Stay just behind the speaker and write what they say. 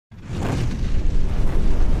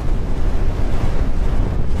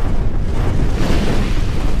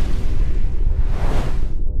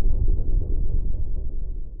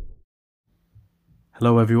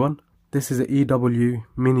Hello everyone, this is an EW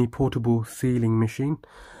mini portable sealing machine.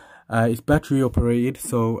 It's battery operated,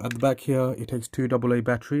 so at the back here it takes two AA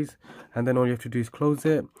batteries, and then all you have to do is close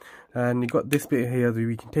it, and you got this bit here that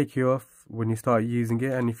you can take it off when you start using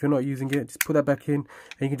it, and if you're not using it, just put that back in and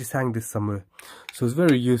you can just hang this somewhere. So it's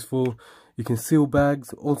very useful. You can seal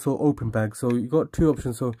bags, also open bags. So you got two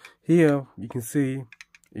options. So here you can see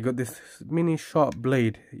you got this mini sharp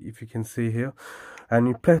blade, if you can see here, and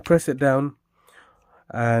you press it down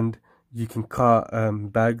and you can cut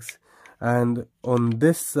bags. And on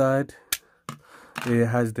this side it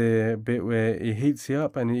has the bit where it heats it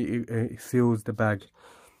up and it seals the bag.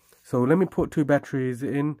 So let me put two batteries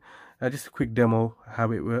in, just a quick demo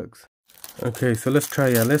how it works. Okay, so let's try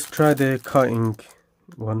the cutting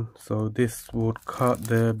one. So this would cut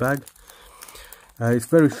the bag. It's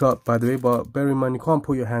very sharp, by the way, but bear in mind you can't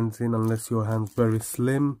put your hands in unless your hands very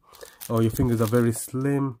slim or your fingers are very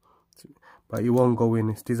slim, but it won't go in.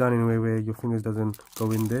 It's designed in a way where your fingers doesn't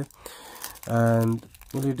go in there. And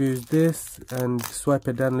all you do is this and swipe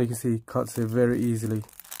it down, and you can see it cuts it very easily.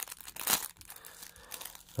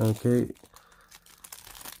 Okay,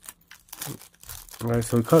 right,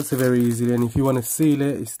 so it cuts it very easily, and if you want to seal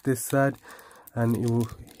it, it's this side, and it will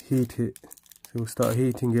heat it. So it will start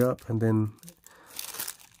heating it up, and then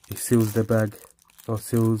it seals the bag, or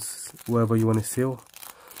seals wherever you want to seal.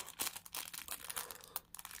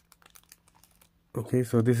 Okay,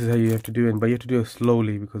 so this is how you have to do it, but you have to do it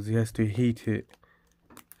slowly because it has to heat it.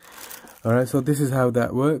 Alright, so this is how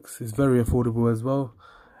that works. It's very affordable as well,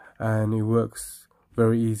 and it works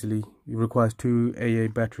very easily. It requires two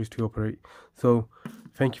AA batteries to operate. So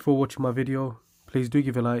thank you for watching my video. Please do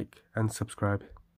give a like and subscribe.